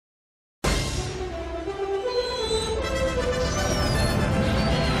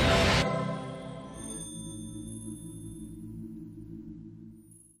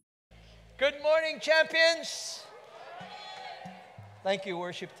morning, champions. Thank you,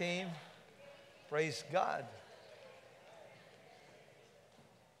 worship team. Praise God.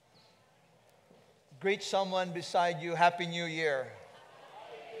 Greet someone beside you. Happy New Year.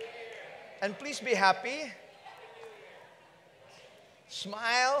 And please be happy.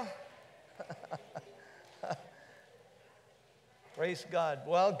 Smile. Praise God.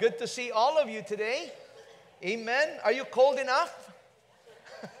 Well, good to see all of you today. Amen. Are you cold enough?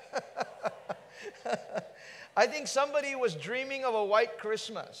 I think somebody was dreaming of a white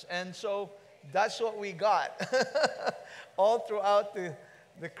Christmas, and so that's what we got all throughout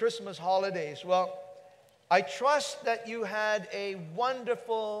the Christmas holidays. Well, I trust that you had a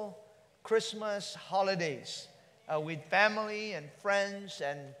wonderful Christmas holidays with family and friends,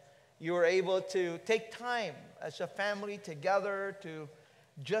 and you were able to take time as a family together to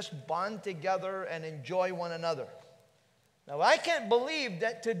just bond together and enjoy one another. Now, I can't believe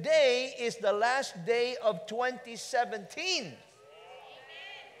that today is the last day of 2017.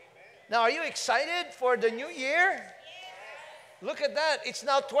 Now, are you excited for the new year? Look at that. It's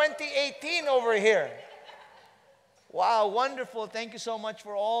now 2018 over here. Wow, wonderful. Thank you so much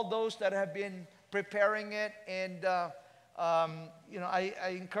for all those that have been preparing it. And, I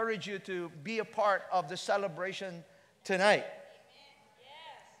encourage you to be a part of the celebration tonight.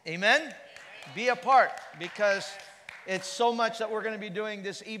 Amen? Be a part, because it's so much that we're going to be doing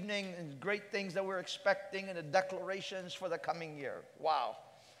this evening, and great things that we're expecting, and the declarations for the coming year. Wow.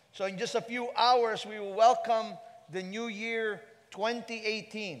 So in just a few hours, we will welcome the new year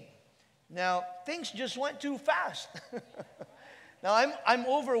 2018. Now, things just went too fast. Now, I'm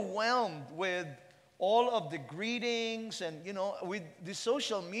overwhelmed with all of the greetings, and, with the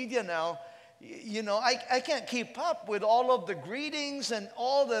social media now, I can't keep up with all of the greetings and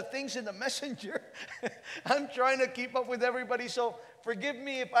all the things in the messenger. I'm trying to keep up with everybody, so forgive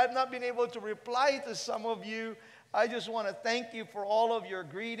me if I've not been able to reply to some of you. I just want to thank you for all of your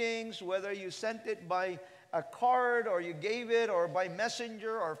greetings, whether you sent it by a card or you gave it, or by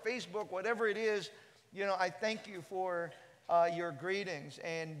messenger or Facebook, whatever it is. I thank you for your greetings,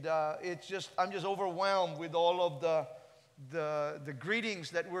 and I'm just overwhelmed with all of the greetings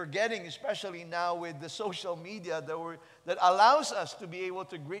that we're getting, especially now with the social media that allows us to be able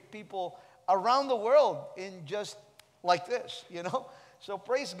to greet people around the world in just like this, So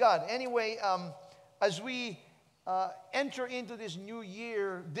praise God. Anyway, as we enter into this new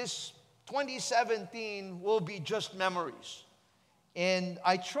year, this 2017 will be just memories. And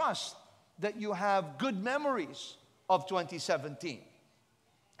I trust that you have good memories of 2017.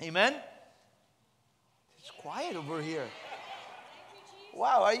 Amen? It's quiet over here.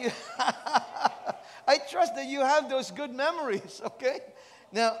 Wow, are you? I trust that you have those good memories, okay?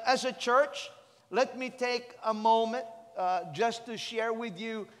 Now, as a church, let me take a moment just to share with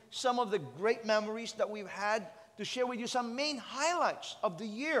you some of the great memories that we've had, to share with you some main highlights of the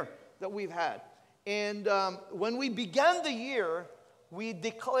year that we've had. And when we began the year, we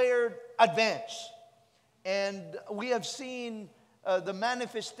declared advance. And we have seen the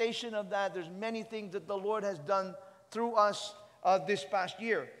manifestation of that. There's many things that the Lord has done through us this past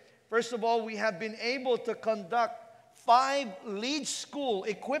year. First of all, we have been able to conduct 5 lead school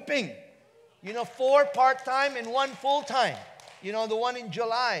equipping. 4 part-time and 1 full-time. The one in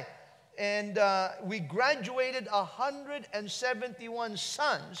July. And we graduated 171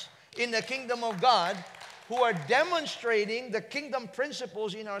 sons in the kingdom of God who are demonstrating the kingdom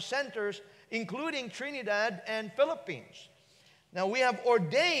principles in our centers, including Trinidad and Philippines. Now, we have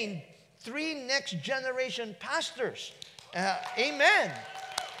ordained 3 next-generation pastors. Amen.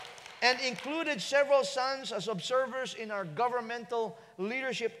 And included several sons as observers in our governmental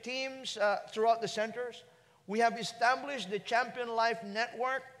leadership teams throughout the centers. We have established the Champion Life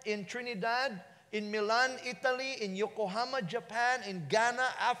Network in Trinidad, in Milan, Italy, in Yokohama, Japan, in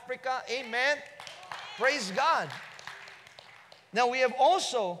Ghana, Africa. Amen. Praise God. Now, we have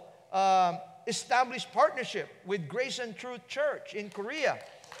also established partnership with Grace and Truth Church in Korea,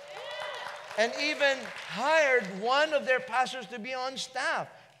 and even hired one of their pastors to be on staff,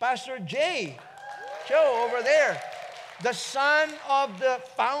 Pastor Joe over there, the son of the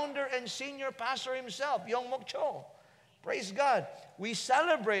founder and senior pastor himself, Yong Mok Cho. Praise God. We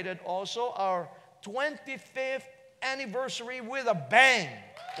celebrated also our 25th anniversary with a bang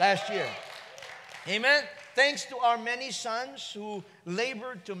last year. Amen. Thanks to our many sons who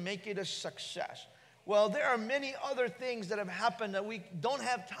labored to make it a success. Well, there are many other things that have happened that we don't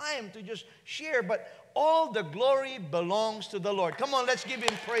have time to just share, but all the glory belongs to the Lord. Come on, let's give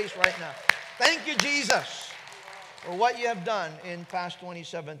Him praise right now. Thank you, Jesus, for what you have done in past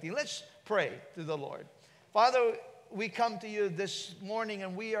 2017. Let's pray to the Lord. Father, we come to you this morning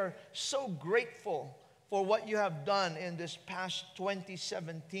and we are so grateful for what you have done in this past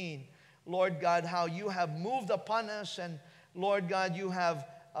 2017. Lord God, how you have moved upon us, and Lord God, you have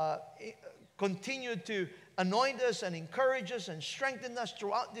continued to anoint us and encourage us and strengthen us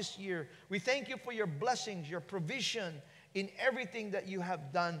throughout this year. We thank you for your blessings, your provision in everything that you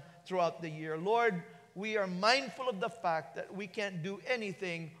have done throughout the year. Lord, we are mindful of the fact that we can't do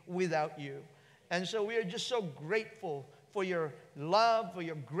anything without you. And so we are just so grateful for your love, for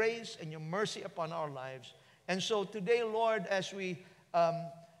your grace, and your mercy upon our lives. And so today, Lord, as we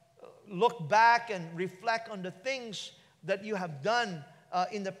look back and reflect on the things that you have done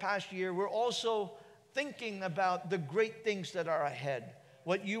in the past year, we're also thinking about the great things that are ahead,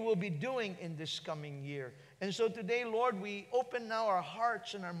 what you will be doing in this coming year. And so today, Lord, we open now our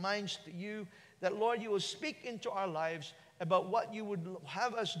hearts and our minds to you, that, Lord, you will speak into our lives about what you would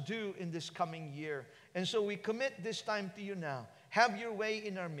have us do in this coming year. And so we commit this time to you now. Have your way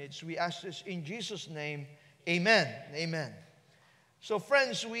in our midst. We ask this in Jesus' name. Amen. Amen. So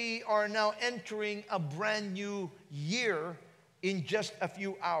friends, we are now entering a brand new year in just a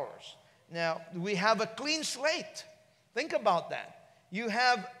few hours. Now, we have a clean slate. Think about that. You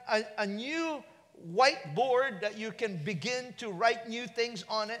have a new whiteboard that you can begin to write new things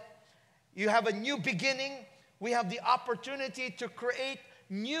on it. You have a new beginning. We have the opportunity to create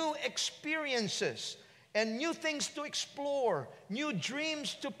new experiences and new things to explore, new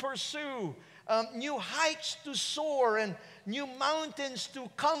dreams to pursue, new heights to soar, and new mountains to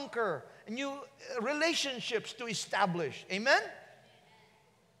conquer, new relationships to establish. Amen?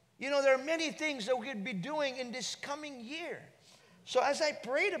 You know, there are many things that we could be doing in this coming year. So as I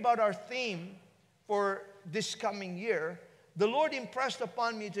prayed about our theme for this coming year, the Lord impressed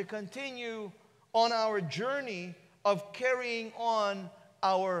upon me to continue on our journey of carrying on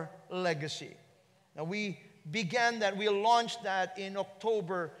our legacy. Now, we began that, we launched that in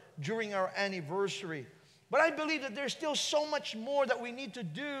October during our anniversary. But I believe that there's still so much more that we need to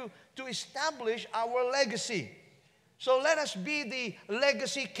do to establish our legacy. So let us be the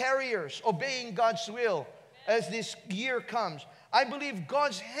legacy carriers, obeying God's will as this year comes. I believe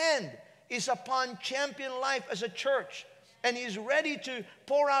God's hand is upon Champion Life as a church, and He's ready to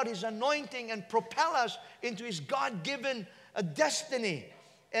pour out His anointing and propel us into His God-given destiny.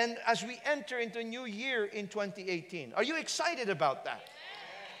 And as we enter into a new year in 2018. Are you excited about that?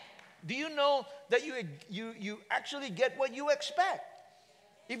 Do you know that you actually get what you expect?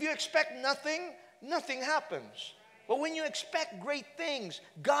 If you expect nothing, nothing happens. But when you expect great things,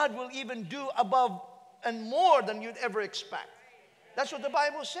 God will even do above and more than you'd ever expect. That's what the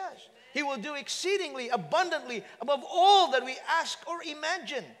Bible says. He will do exceedingly, abundantly, above all that we ask or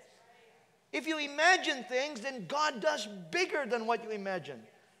imagine. If you imagine things, then God does bigger than what you imagine.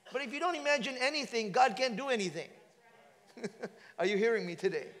 But if you don't imagine anything, God can't do anything. Are you hearing me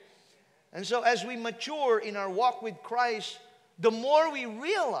today? And so as we mature in our walk with Christ, the more we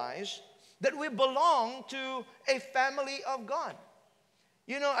realize that we belong to a family of God.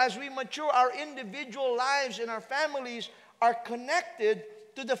 You know, as we mature, our individual lives and our families are connected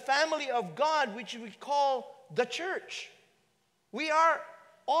to the family of God, which we call the church. We are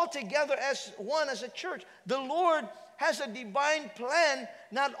all together as one, as a church. The Lord has a divine plan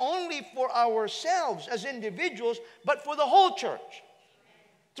not only for ourselves as individuals, but for the whole church.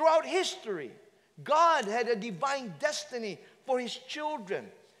 Throughout history, God had a divine destiny for His children.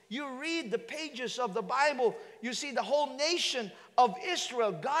 You read the pages of the Bible, you see the whole nation of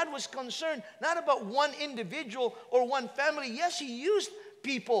Israel. God was concerned not about one individual or one family. Yes, He used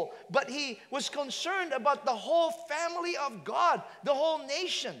people, but He was concerned about the whole family of God, the whole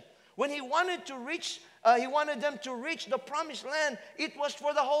nation. When He wanted to reach, He wanted them to reach the promised land, it was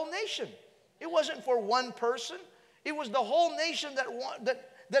for the whole nation. It wasn't for one person. It was the whole nation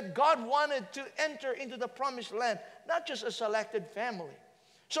that God wanted to enter into the promised land, not just a selected family.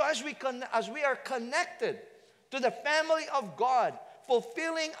 So as we are connected to the family of God,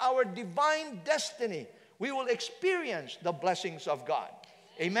 fulfilling our divine destiny, we will experience the blessings of God.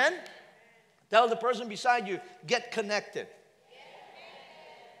 Amen? Tell the person beside you, get connected.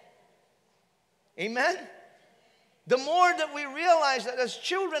 Amen? The more that we realize that as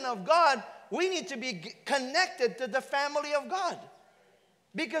children of God, we need to be connected to the family of God.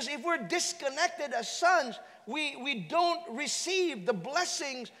 Because if we're disconnected as sons, we don't receive the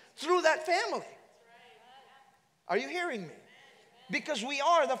blessings through that family. Are you hearing me? Because we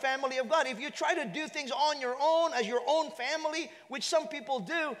are the family of God. If you try to do things on your own, as your own family, which some people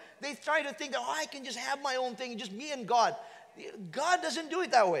do, they try to think that, oh, I can just have my own thing, just me and God. God doesn't do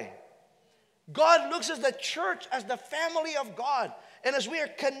it that way. God looks at the church as the family of God. And as we are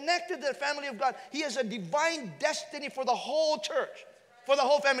connected to the family of God, He has a divine destiny for the whole church, for the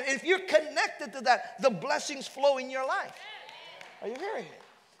whole family. If you're connected to that, the blessings flow in your life. Are you hearing me?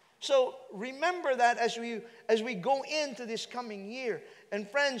 So remember that as we go into this coming year. And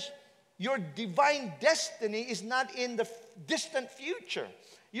friends, your divine destiny is not in the distant future.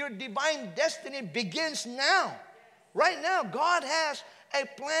 Your divine destiny begins now. Right now, God has a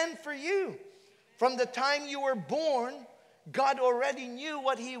plan for you. From the time you were born, God already knew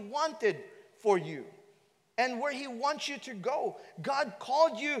what He wanted for you and where He wants you to go. God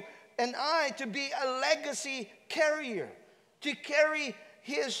called you and I to be a legacy carrier, to carry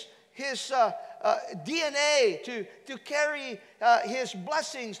His DNA, to carry His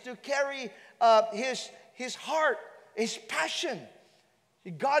blessings, to carry His heart, His passion.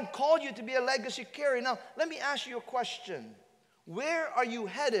 God called you to be a legacy carrier. Now, let me ask you a question. Where are you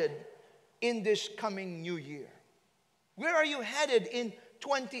headed in this coming new year? Where are you headed in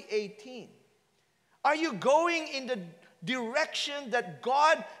 2018? Are you going in the direction that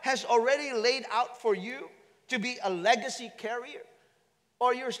God has already laid out for you to be a legacy carrier?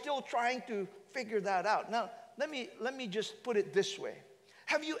 Or you're still trying to figure that out? Now, let me just put it this way.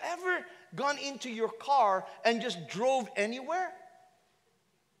 Have you ever gone into your car and just drove anywhere?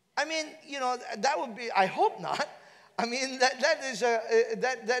 I mean, that would be, I hope not. I mean,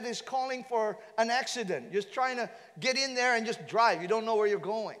 that is calling for an accident. Just trying to get in there and just drive. You don't know where you're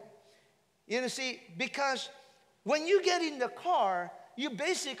going. You see, because when you get in the car, you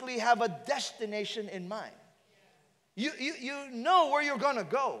basically have a destination in mind. You know where you're going to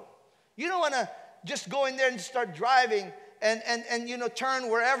go. You don't want to just go in there and start driving and turn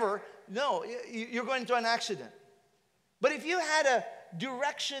wherever. No, you're going into an accident. But if you had a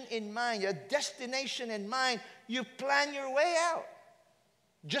direction in mind, a destination in mind, you plan your way out.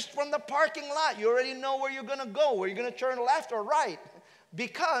 Just from the parking lot, you already know where you're going to go, where you're going to turn left or right,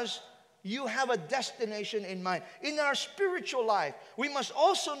 because you have a destination in mind. In our spiritual life, we must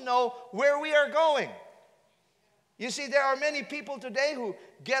also know where we are going. You see, there are many people today who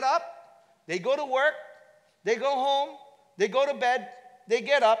get up, they go to work, they go home, they go to bed, they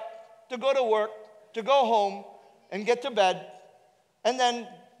get up to go to work, to go home, and get to bed, and then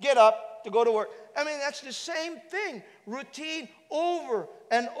get up to go to work. I mean, that's the same thing. Routine over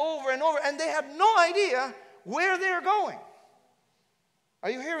and over and over. And they have no idea where they're going. Are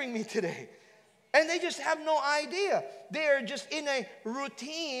you hearing me today? And they just have no idea. They are just in a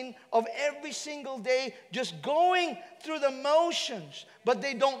routine of every single day, just going through the motions. But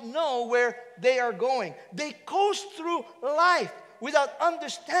they don't know where they are going. They coast through life without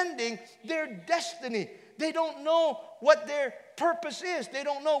understanding their destiny. They don't know what their purpose is. They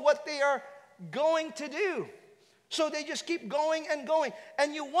don't know what they are going to do. So they just keep going and going.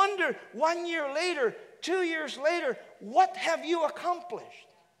 And you wonder, 1 year later, 2 years later, what have you accomplished?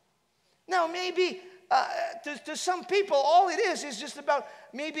 Now, maybe to some people, all it is just about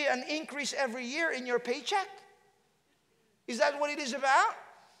maybe an increase every year in your paycheck. Is that what it is about?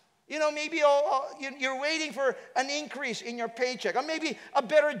 Maybe you're waiting for an increase in your paycheck, or maybe a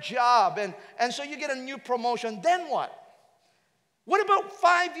better job, and so you get a new promotion. Then what? What about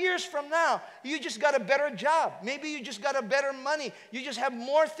 5 years from now? You just got a better job. Maybe you just got a better money. You just have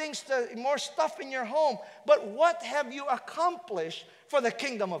more stuff in your home. But what have you accomplished for the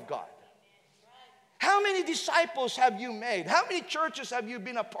kingdom of God? How many disciples have you made? How many churches have you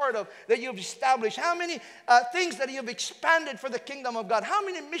been a part of that you've established? How many things that you've expanded for the kingdom of God? How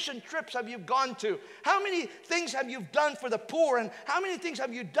many mission trips have you gone to? How many things have you done for the poor? And how many things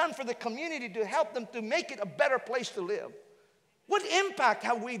have you done for the community to help them to make it a better place to live? What impact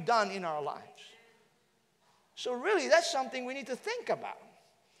have we done in our lives? So really, that's something we need to think about.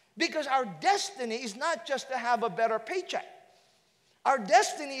 Because our destiny is not just to have a better paycheck. Our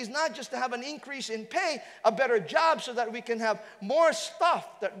destiny is not just to have an increase in pay, a better job so that we can have more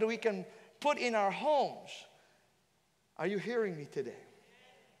stuff that we can put in our homes. Are you hearing me today?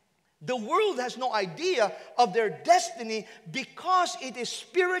 The world has no idea of their destiny because it is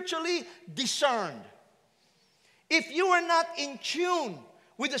spiritually discerned. If you are not in tune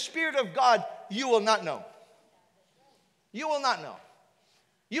with the Spirit of God, you will not know. You will not know.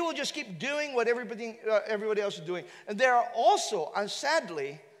 You will just keep doing what everybody else is doing. And there are also, and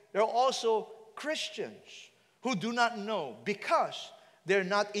sadly, there are also Christians who do not know because they're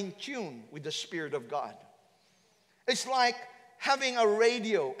not in tune with the Spirit of God. It's like having a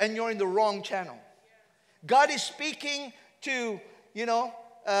radio and you're in the wrong channel. God is speaking to,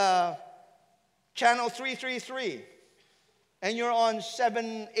 channel 333, and you're on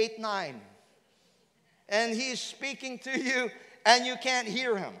 789. And He's speaking to you, and you can't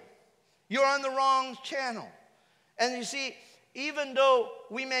hear Him. You're on the wrong channel. And you see, even though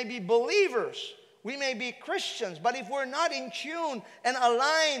we may be believers, we may be Christians, but if we're not in tune and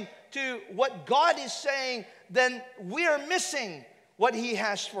aligned to what God is saying, then we are missing what He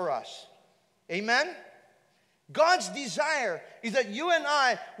has for us. Amen? God's desire is that you and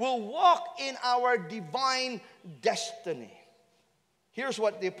I will walk in our divine destiny. Here's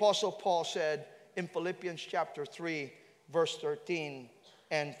what the Apostle Paul said in Philippians chapter 3, verse 13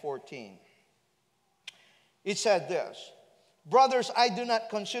 and 14. It said this, "Brothers, I do not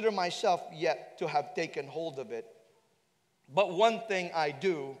consider myself yet to have taken hold of it. But one thing I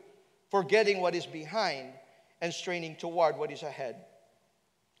do, forgetting what is behind and straining toward what is ahead.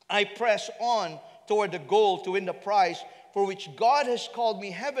 I press on toward the goal to win the prize for which God has called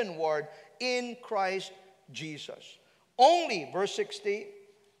me heavenward in Christ Jesus." Only, verse 16,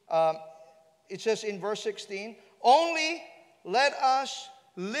 it says in verse 16, "Only let us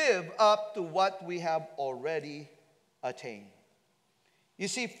live up to what we have already attained." You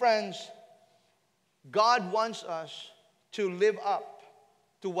see, friends, God wants us to live up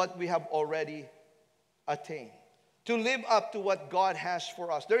to what we have already attained. To live up to what God has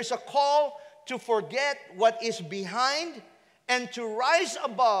for us. There is a call to forget what is behind and to rise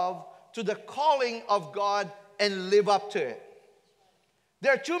above to the calling of God and live up to it.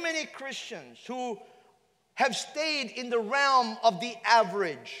 There are too many Christians who have stayed in the realm of the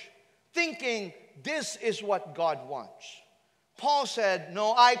average, thinking this is what God wants. Paul said,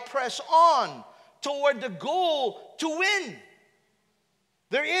 "No, I press on toward the goal to win."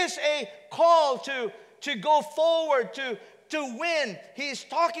 There is a call to go forward, to win. He's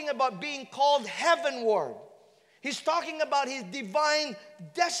talking about being called heavenward. He's talking about his divine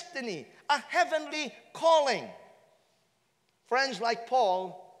destiny, a heavenly calling. Friends, like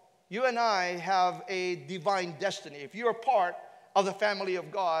Paul, you and I have a divine destiny. If you're part of the family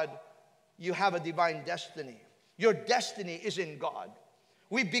of God, you have a divine destiny. Your destiny is in God.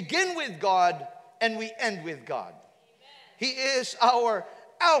 We begin with God and we end with God. Amen. He is our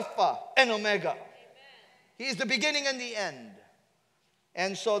Alpha and Omega. Amen. He is the beginning and the end.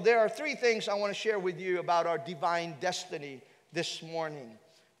 And so there are three things I want to share with you about our divine destiny this morning.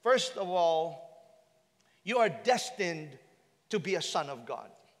 First of all, you are destined to be a son of God.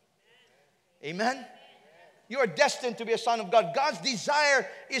 Amen? You are destined to be a son of God. God's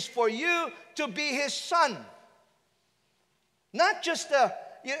desire is for you to be His son. Not just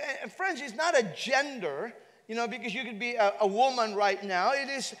friends, it's not a gender, because you could be a woman right now. It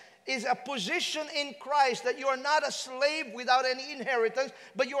is a position in Christ that you are not a slave without any inheritance,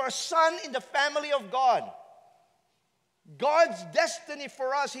 but you are a son in the family of God. God's destiny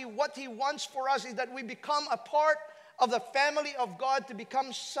for us, what He wants for us is that we become a part of the family of God, to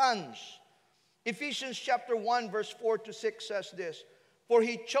become sons. Ephesians chapter 1 verse 4 to 6 says this, "For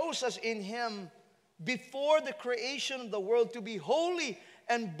He chose us in Him before the creation of the world to be holy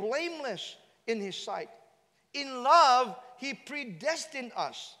and blameless in His sight. In love, He predestined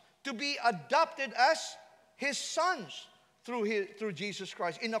us to be adopted as His sons through Jesus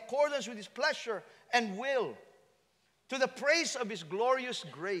Christ, in accordance with His pleasure and will, to the praise of His glorious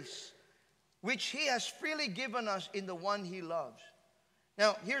grace, which He has freely given us in the one He loves."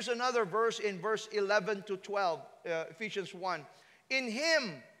 Now, here's another verse in verse 11 to 12, Ephesians 1. "In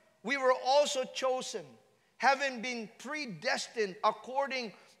Him we were also chosen, having been predestined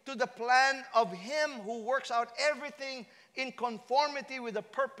according to the plan of Him who works out everything in conformity with the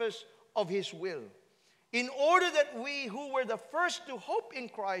purpose of His will, in order that we who were the first to hope in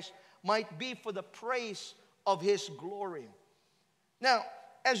Christ might be for the praise of His glory." Now,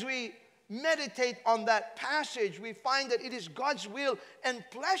 as we meditate on that passage, we find that it is God's will and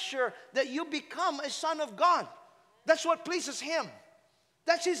pleasure that you become a son of God. That's what pleases Him.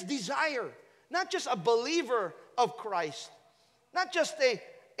 That's His desire. Not just a believer of Christ, not just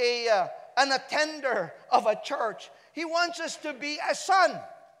an attender of a church. He wants us to be a son.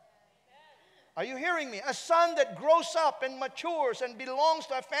 Are you hearing me? A son that grows up and matures and belongs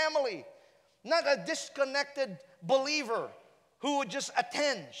to a family, not a disconnected believer who just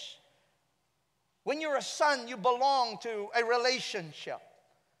attends. When you're a son, you belong to a relationship.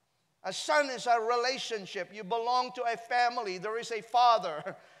 A son is a relationship. You belong to a family. There is a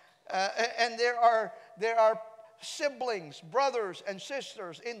father, and there are siblings, brothers and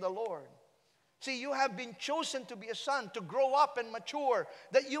sisters in the Lord. See, you have been chosen to be a son, to grow up and mature,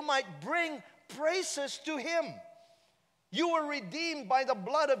 that you might bring praises to Him. You were redeemed by the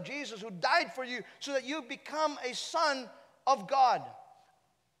blood of Jesus, who died for you, so that you become a son of God.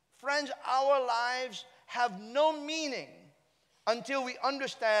 Friends, our lives have no meaning until we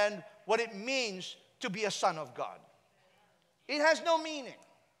understand what it means to be a son of God. It has no meaning.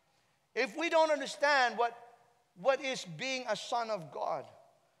 If we don't understand what what is being a son of God.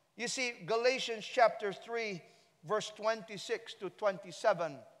 You see, Galatians chapter 3, verse 26 to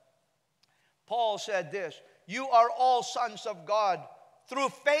 27, Paul said this, "You are all sons of God through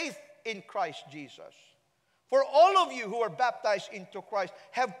faith in Christ Jesus. For all of you who are baptized into Christ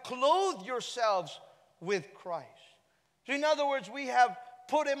have clothed yourselves with Christ." So in other words, we have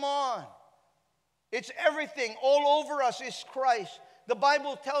put Him on. It's everything. All over us is Christ. The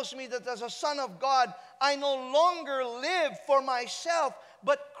Bible tells me that as a son of God, I no longer live for myself,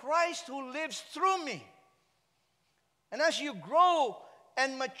 but Christ who lives through me. And as you grow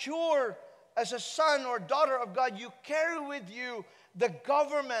and mature as a son or daughter of God, you carry with you the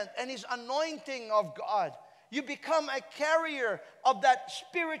government and His anointing of God. You become a carrier of that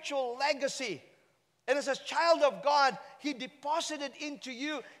spiritual legacy. And as a child of God, He deposited into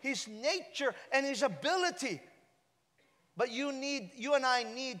you His nature and His ability. But you and I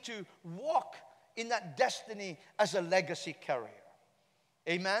need to walk in that destiny as a legacy carrier.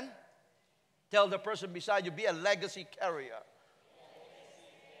 Amen? Tell the person beside you, be a legacy carrier.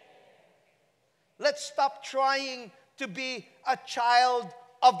 Let's stop trying to be a child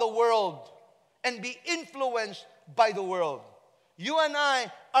of the world and be influenced by the world. You and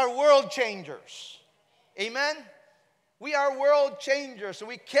I are world changers. Amen? We are world changers.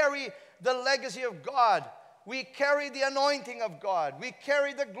 We carry the legacy of God. We carry the anointing of God. We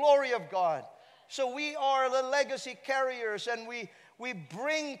carry the glory of God. So we are the legacy carriers, and we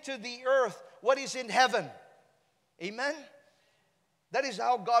bring to the earth what is in heaven. Amen? That is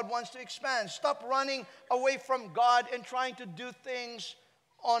how God wants to expand. Stop running away from God and trying to do things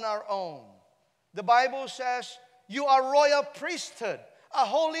on our own. The Bible says, you are royal priesthood, a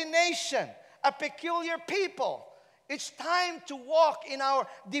holy nation, a peculiar people. It's time to walk in our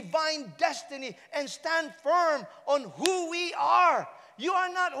divine destiny and stand firm on who we are. You are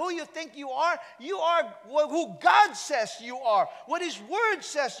not who you think you are. You are who God says you are, what His Word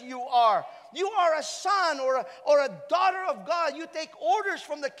says you are. You are a son or a daughter of God. You take orders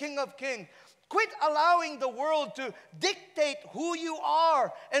from the King of Kings. Quit allowing the world to dictate who you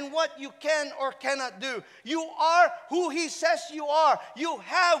are and what you can or cannot do. You are who He says you are. You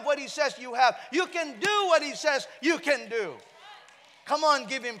have what He says you have. You can do what He says you can do. Come on,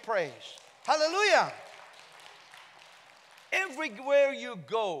 give Him praise. Hallelujah. Everywhere you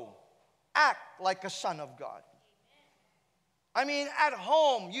go, act like a son of God. I mean, at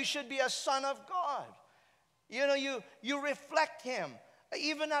home, you should be a son of God. You know, you reflect Him.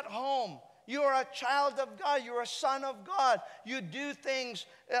 Even at home, you are a child of God. You're a son of God. You do things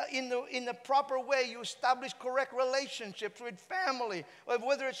in the proper way. You establish correct relationships with family,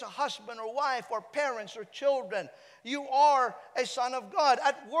 whether it's a husband or wife or parents or children. You are a son of God.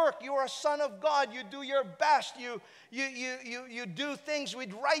 At work, you are a son of God. You do your best. You do things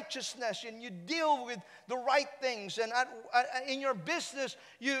with righteousness, and you deal with the right things. And in your business,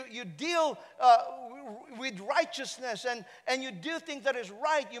 you deal with righteousness, and you do things that is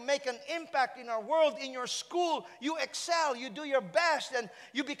right. You make an impact in our world. In your school, you excel. You do your best, and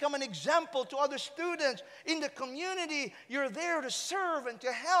you become an example to other students. In the community, you're there to serve and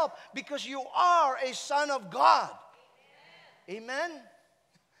to help because you are a son of God. Amen?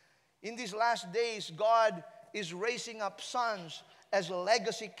 In these last days, God is raising up sons as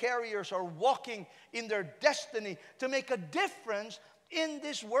legacy carriers or walking in their destiny to make a difference in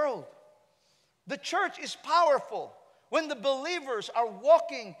this world. The church is powerful when the believers are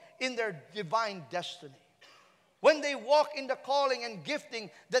walking in their divine destiny. When they walk in the calling and gifting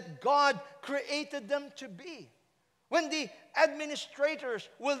that God created them to be. When the administrators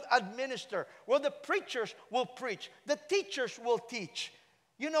will administer, when the preachers will preach, the teachers will teach.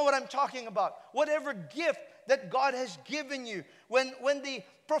 You know what I'm talking about. Whatever gift that God has given you, when the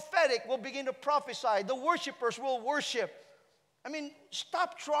prophetic will begin to prophesy, the worshipers will worship. I mean,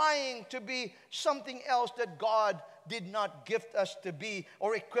 stop trying to be something else that God did not gift us to be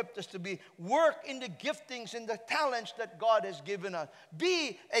or equipped us to be. Work in the giftings and the talents that God has given us.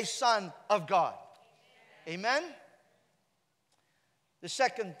 Be a son of God. Amen? The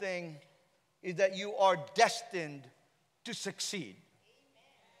second thing is that you are destined to succeed.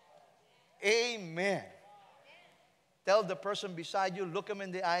 Amen. Tell the person beside you, look them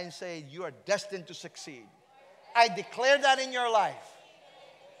in the eye and say, you are destined to succeed. I declare that in your life.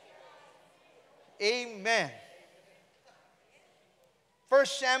 Amen. 1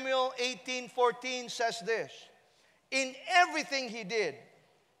 Samuel 18:14 says this. In everything he did,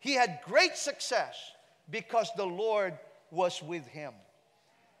 he had great success because the Lord was with him.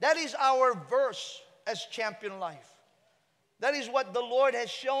 That is our verse as Champion Life. That is what the Lord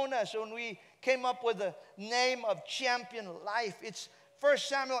has shown us when we came up with the name of Champion Life. It's 1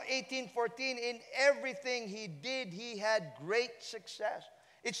 Samuel 18:14, in everything he did, he had great success.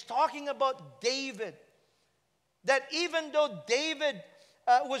 It's talking about David. That even though David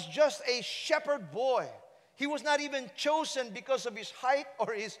was just a shepherd boy, he was not even chosen because of his height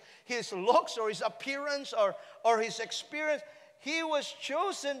or his looks or his appearance or his experience. He was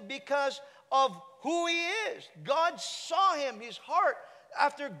chosen because of who he is. God saw him, his heart,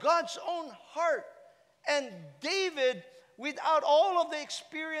 after God's own heart. And David, without all of the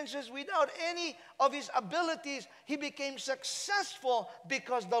experiences, without any of his abilities, he became successful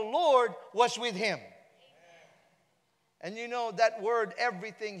because the Lord was with him. And you know that word,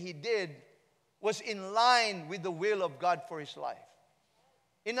 everything he did, was in line with the will of God for his life.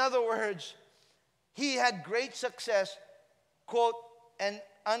 In other words, he had great success, quote and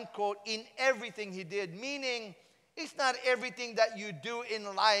unquote, in everything he did. Meaning, it's not everything that you do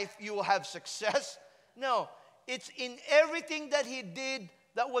in life you will have success. No, it's in everything that he did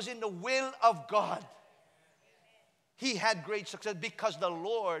that was in the will of God. He had great success because the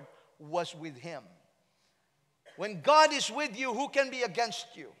Lord was with him. When God is with you, who can be against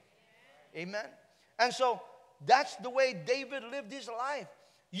you? Amen. And so that's the way David lived his life.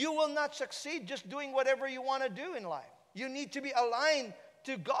 You will not succeed just doing whatever you want to do in life. You need to be aligned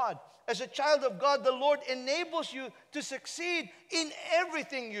to God. As a child of God, the Lord enables you to succeed in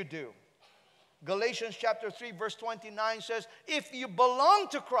everything you do. Galatians chapter 3 verse 29 says, if you belong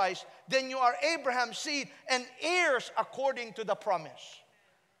to Christ, then you are Abraham's seed and heirs according to the promise.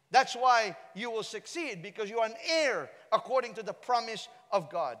 That's why you will succeed, because you are an heir according to the promise of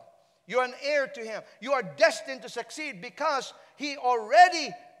God. You're an heir to him. You are destined to succeed because he already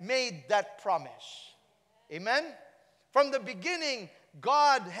made that promise. Amen? From the beginning,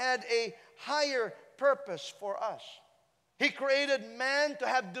 God had a higher purpose for us. He created man to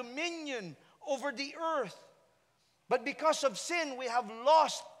have dominion over the earth. But because of sin, we have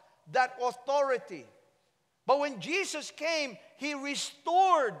lost that authority. But when Jesus came, he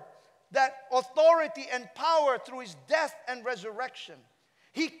restored that authority and power through his death and resurrection.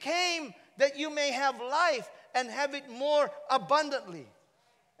 He came that you may have life and have it more abundantly.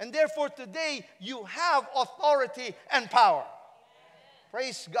 And therefore today you have authority and power.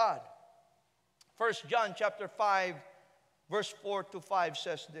 Praise God. 1 John chapter 5 verse 4 to 5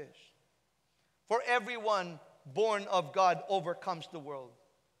 says this. For everyone born of God overcomes the world.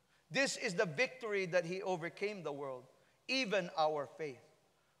 This is the victory that he overcame the world, even our faith.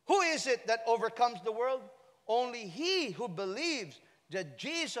 Who is it that overcomes the world? Only he who believes that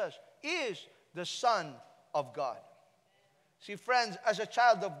Jesus is the Son of God. See, friends, as a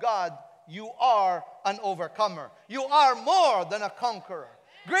child of God, you are an overcomer. You are more than a conqueror.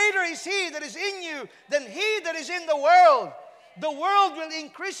 Greater is he that is in you than he that is in the world. The world will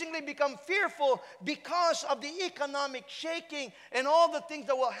increasingly become fearful because of the economic shaking and all the things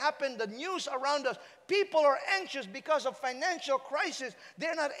that will happen, the news around us. People are anxious because of financial crisis.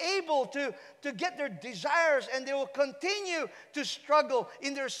 They're not able to get their desires, and they will continue to struggle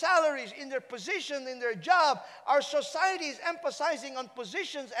in their salaries, in their position, in their job. Our society is emphasizing on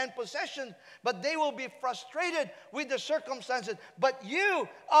positions and possessions, but they will be frustrated with the circumstances. But you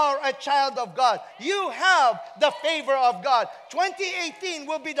are a child of God. You have the favor of God. 2018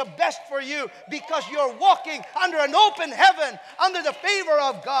 will be the best for you because you're walking under an open heaven, under the favor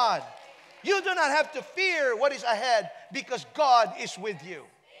of God. You do not have to fear what is ahead because God is with you.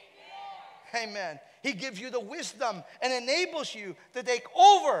 Amen. He gives you the wisdom and enables you to take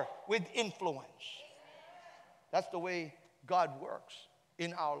over with influence. That's the way God works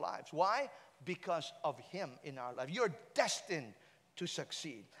in our lives. Why? Because of him in our life. You're destined to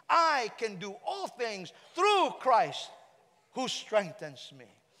succeed. I can do all things through Christ who strengthens me.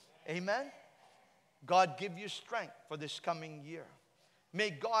 Amen. God give you strength for this coming year. May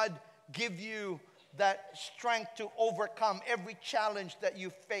God give you that strength to overcome every challenge that you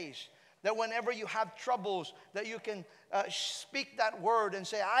face. That whenever you have troubles, that you can speak that word and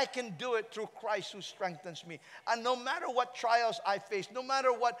say, I can do it through Christ who strengthens me. And no matter what trials I face, no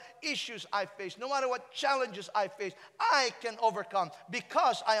matter what issues I face, no matter what challenges I face, I can overcome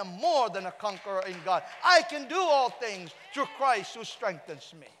because I am more than a conqueror in God. I can do all things through Christ who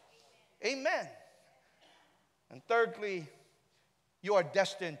strengthens me. Amen. And thirdly, you are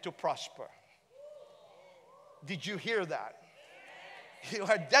destined to prosper. Did you hear that? You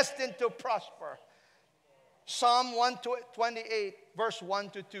are destined to prosper. Psalm 128 verse 1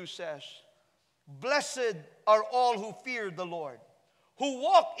 to 2 says, blessed are all who fear the Lord, who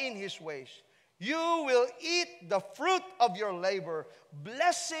walk in his ways. You will eat the fruit of your labor.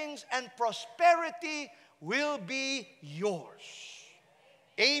 Blessings and prosperity will be yours.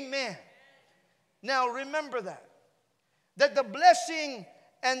 Amen. Now remember that. that the blessing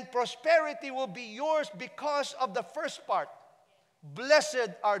and prosperity will be yours because of the first part. Blessed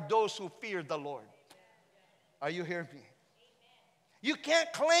are those who fear the Lord. Are you hearing me? You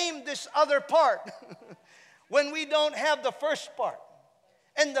can't claim this other part when we don't have the first part.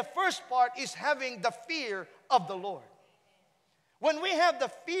 And the first part is having the fear of the Lord. When we have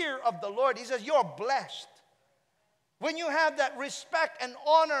the fear of the Lord, He says, you're blessed. When you have that respect and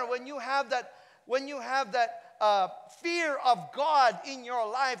honor, when you have that fear of God in your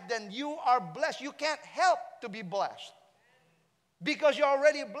life, then you are blessed. You can't help to be blessed because you're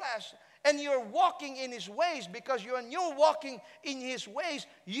already blessed. And you're walking in His ways, because when you're walking in His ways,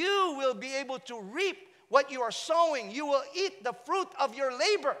 you will be able to reap what you are sowing. You will eat the fruit of your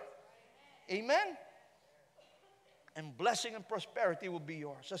labor. Amen? And blessing and prosperity will be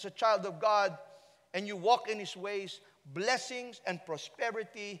yours. As a child of God, and you walk in His ways, blessings and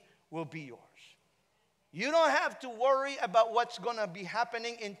prosperity will be yours. You don't have to worry about what's going to be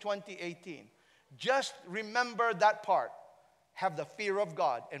happening in 2018. Just remember that part. Have the fear of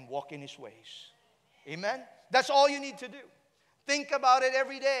God and walk in His ways. Amen? That's all you need to do. Think about it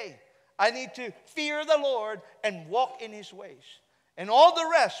every day. I need to fear the Lord and walk in His ways. And all the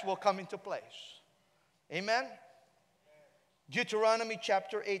rest will come into place. Amen? Deuteronomy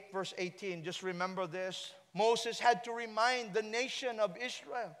chapter 8 verse 18. Just remember this. Moses had to remind the nation of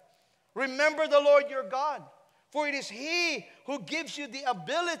Israel. Remember the Lord your God, for it is He who gives you the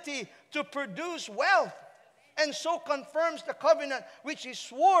ability to produce wealth, and so confirms the covenant which He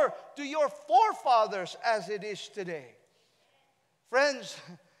swore to your forefathers as it is today. Friends,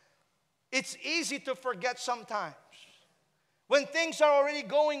 it's easy to forget sometimes when things are already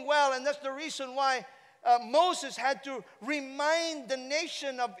going well, and that's the reason why Moses had to remind the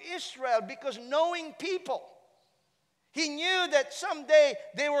nation of Israel, because knowing people, he knew that someday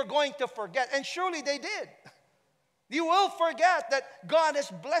they were going to forget, and surely they did. You will forget that God has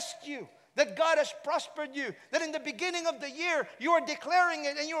blessed you, that God has prospered you, that in the beginning of the year you are declaring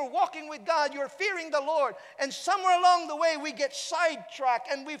it and you are walking with God, you are fearing the Lord, and somewhere along the way we get sidetracked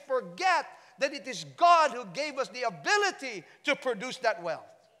and we forget that it is God who gave us the ability to produce that wealth.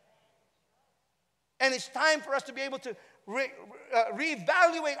 And it's time for us to be able to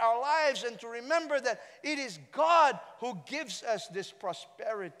reevaluate our lives and to remember that it is God who gives us this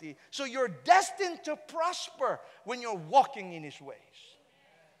prosperity. So you're destined to prosper when you're walking in His ways.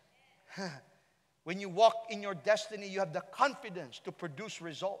 When you walk in your destiny, you have the confidence to produce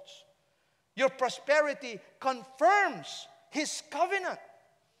results. Your prosperity confirms His covenant.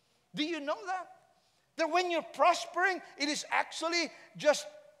 Do you know that? That when you're prospering, it is actually just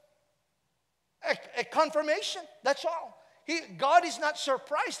a confirmation. That's all. God is not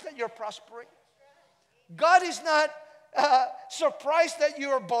surprised that you're prospering. God is not surprised that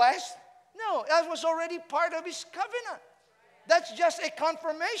you're blessed. No, that was already part of His covenant. That's just a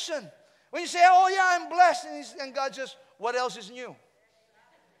confirmation. When you say, oh yeah, I'm blessed, and God says, what else is new?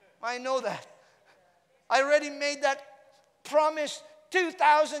 I know that. I already made that promise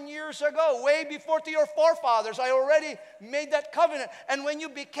 2,000 years ago, way before to your forefathers. I already made that covenant. And when you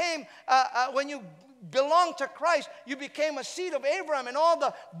belong to Christ, you became a seed of Abraham, and all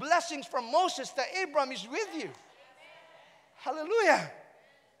the blessings from Moses to Abraham is with you. Hallelujah.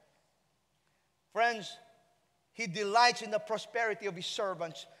 Friends, He delights in the prosperity of His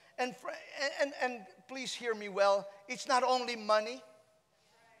servants. And please hear me well, it's not only money.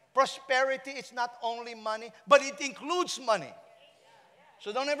 Prosperity, it's not only money, but it includes money.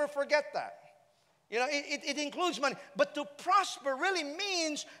 So don't ever forget that. You know, it includes money. But to prosper really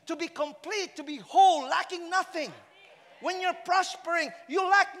means to be complete, to be whole, lacking nothing. When you're prospering, you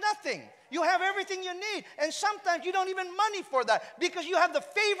lack nothing. You have everything you need. And sometimes you don't even money for that, because you have the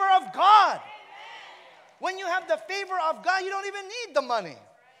favor of God. When you have the favor of God, you don't even need the money.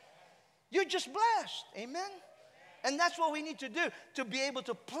 You're just blessed. Amen? And that's what we need to do to be able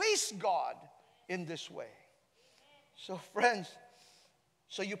to please God in this way. So friends,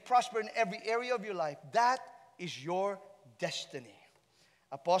 so you prosper in every area of your life. That is your destiny.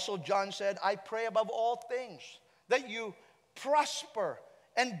 Apostle John said, I pray above all things that you prosper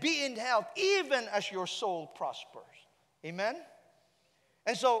and be in health, even as your soul prospers. Amen?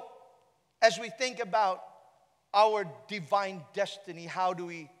 And so, as we think about our divine destiny, how do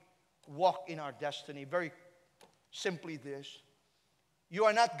we walk in our destiny? Very simply this. You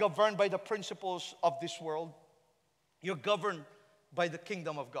are not governed by the principles of this world. You're governed by the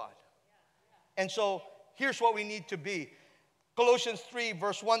kingdom of God. And so, here's what we need to be. Colossians 3,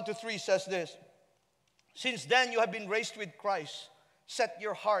 verse 1 to 3 says this. Since then you have been raised with Christ. Set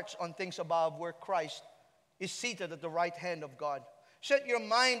your hearts on things above, where Christ is seated at the right hand of God. Set your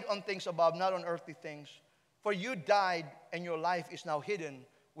mind on things above, not on earthly things. For you died, and your life is now hidden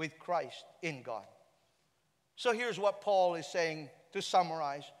with Christ in God. So here's what Paul is saying to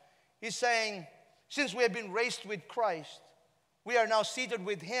summarize. He's saying, since we have been raised with Christ, we are now seated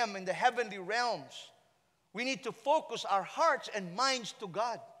with Him in the heavenly realms. We need to focus our hearts and minds to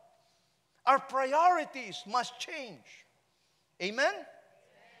God. Our priorities must change. Amen?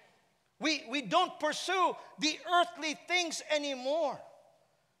 We don't pursue the earthly things anymore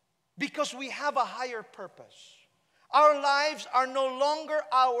because we have a higher purpose. Our lives are no longer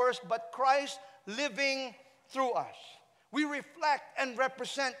ours, but Christ living through us. We reflect and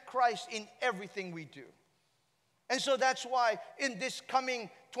represent Christ in everything we do. And so that's why in this coming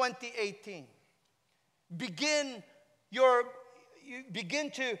 2018, begin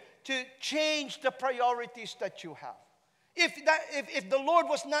to change the priorities that you have. If the Lord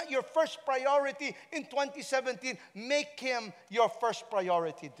was not your first priority in 2017, make Him your first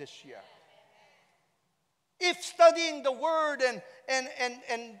priority this year. If studying the Word and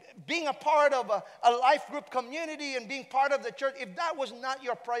being a part of a life group community and being part of the church, if that was not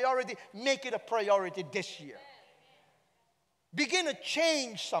your priority, make it a priority this year. Begin to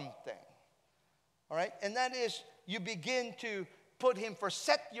change something. All right? And that is, you begin to put Him first.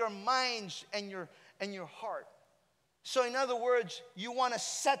 Set your minds and your heart. So in other words, you want to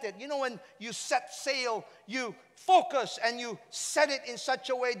set it. You know, when you set sail, you focus and you set it in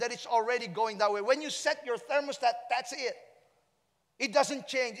such a way that it's already going that way. When you set your thermostat, that's it. It doesn't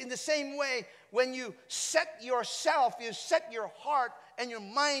change. In the same way, when you set yourself, you set your heart and your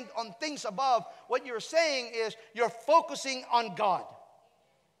mind on things above, what you're saying is you're focusing on God.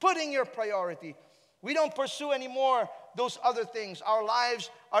 Putting your priority. We don't pursue anymore those other things. Our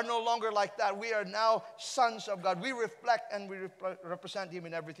lives are no longer like that. We are now sons of God. We reflect and we represent Him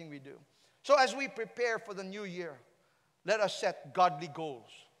in everything we do. So as we prepare for the new year, let us set godly goals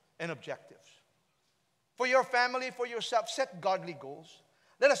and objectives. For your family, for yourself, set godly goals.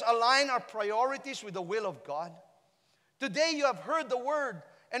 Let us align our priorities with the will of God. Today you have heard the word,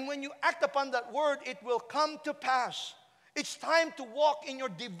 and when you act upon that word, it will come to pass. It's time to walk in your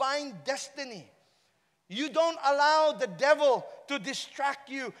divine destiny. You don't allow the devil to distract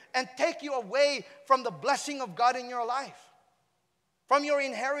you and take you away from the blessing of God in your life, from your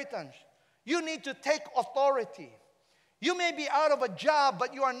inheritance. You need to take authority. You may be out of a job,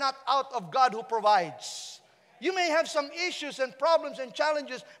 but you are not out of God who provides. You may have some issues and problems and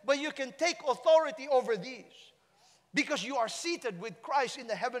challenges, but you can take authority over these because you are seated with Christ in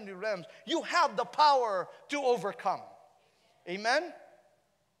the heavenly realms. You have the power to overcome. Amen?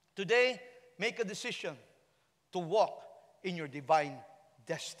 Today, make a decision to walk in your divine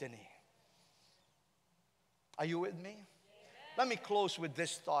destiny. Are you with me? Amen. Let me close with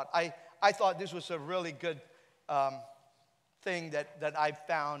this thought. I thought this was a really good thing that I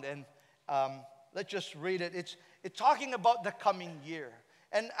found. And let's just read it. It's talking about the coming year.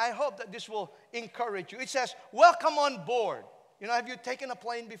 And I hope that this will encourage you. It says, welcome on board. You know, have you taken a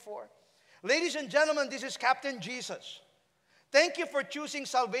plane before? Ladies and gentlemen, this is Captain Jesus. Thank you for choosing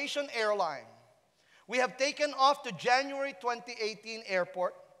Salvation Airline. We have taken off to January 2018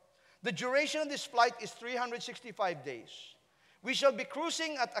 airport. The duration of this flight is 365 days. We shall be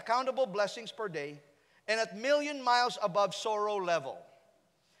cruising at accountable blessings per day and at million miles above sorrow level.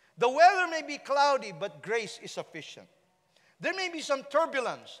 The weather may be cloudy, but grace is sufficient. There may be some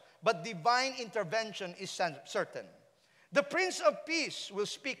turbulence, but divine intervention is certain. The Prince of Peace will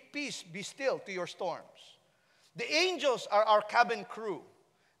speak peace, be still to your storms. The angels are our cabin crew.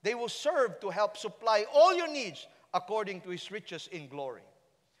 They will serve to help supply all your needs according to His riches in glory.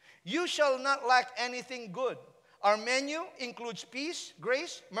 You shall not lack anything good. Our menu includes peace,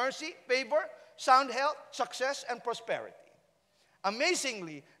 grace, mercy, favor, sound health, success, and prosperity.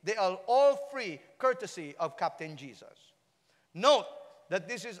 Amazingly, they are all free courtesy of Captain Jesus. Note that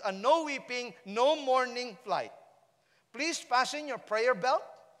this is a no weeping, no mourning flight. Please fasten your prayer belt.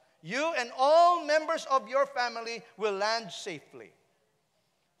 You and all members of your family will land safely.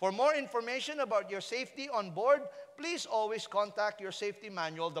 For more information about your safety on board, please always contact your safety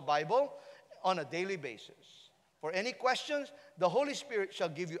manual, the Bible, on a daily basis. For any questions, the Holy Spirit shall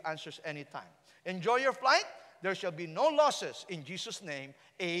give you answers anytime. Enjoy your flight. There shall be no losses. In Jesus' name,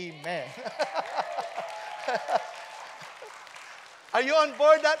 amen. Are you on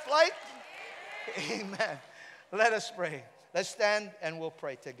board that flight? Amen. Let us pray. Let's stand and we'll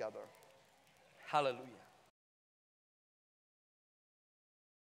pray together. Hallelujah.